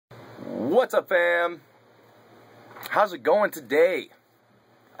What's up, fam? How's it going today?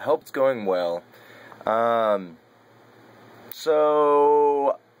 I hope it's going well.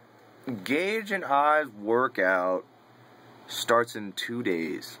 So Gage and I's workout starts in 2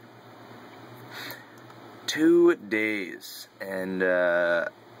 days. 2 days, and I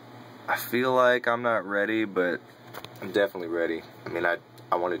feel like I'm not ready, but I'm definitely ready. I mean, I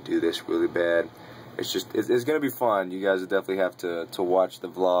want to do this really bad. It's gonna be fun. You guys definitely have to watch the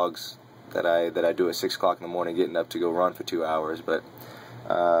vlogs that I do at 6 o'clock in the morning, getting up to go run for 2 hours. But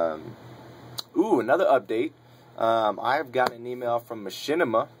another update. I've got an email from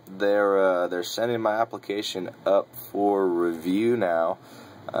Machinima. They're sending my application up for review now.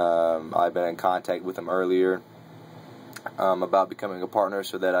 I've been in contact with them earlier about becoming a partner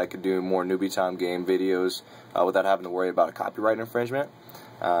so that I could do more Newby time game videos without having to worry about a copyright infringement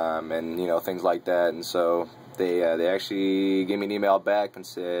and things like that. And so they actually gave me an email back and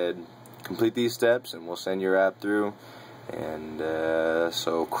said, complete these steps and we'll send your app through. And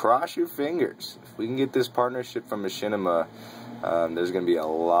so cross your fingers. If we can get this partnership from Machinima, there's going to be a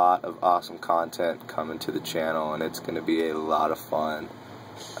lot of awesome content coming to the channel, and it's going to be a lot of fun.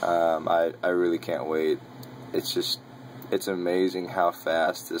 I really can't wait. It's amazing how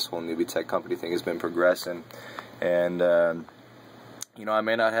fast this whole Newby Tech Company thing has been progressing. And I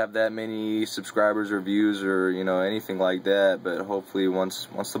may not have that many subscribers or views or anything like that, but hopefully once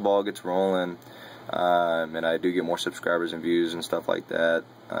the ball gets rolling, and I do get more subscribers and views and stuff like that,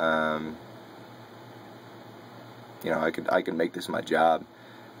 I could make this my job,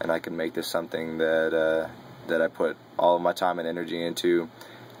 and I can make this something that I put all of my time and energy into,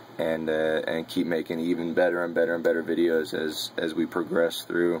 and keep making even better and better and better videos as we progress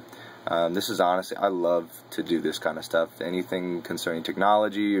through. This is honestly, I love to do this kind of stuff. Anything concerning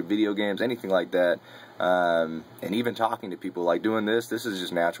technology or video games, anything like that. And even talking to people, like doing this is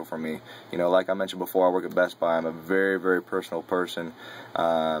just natural for me. Like I mentioned before, I work at Best Buy. I'm a very, very personal person.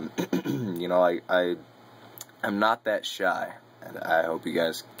 I'm not that shy, and I hope you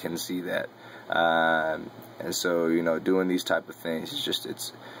guys can see that. And so, doing these type of things,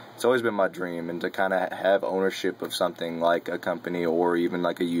 it's always been my dream, and to kind of have ownership of something like a company or even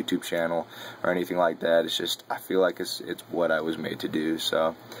like a YouTube channel or anything like that, I feel like it's what I was made to do.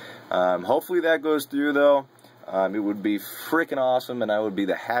 So hopefully that goes through, though. It would be freaking awesome, and I would be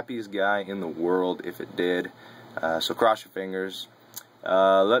the happiest guy in the world if it did. So cross your fingers.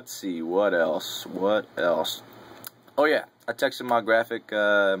 Let's see, what else? Oh yeah, I texted my graphic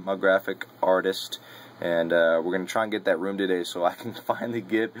artist, and we're going to try and get that room today so I can finally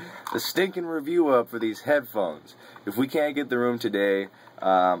get the stinking review up for these headphones. If we can't get the room today,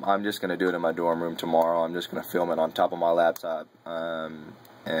 I'm just going to do it in my dorm room tomorrow. I'm just going to film it on top of my laptop and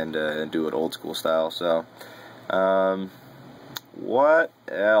do it old school style. So, what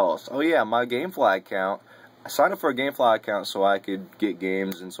else? Oh yeah, my GameFly account. I signed up for a GameFly account so I could get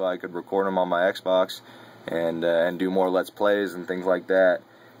games and so I could record them on my Xbox and do more Let's Plays and things like that.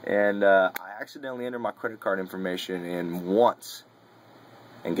 And I accidentally entered my credit card information in once,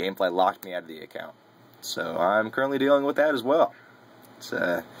 and GameFly locked me out of the account. So I'm currently dealing with that as well.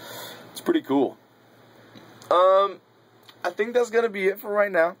 It's pretty cool. I think that's gonna be it for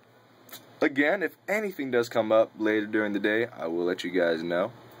right now. Again, if anything does come up later during the day, I will let you guys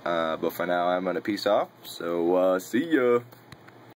know. But for now, I'm gonna peace off. So see ya.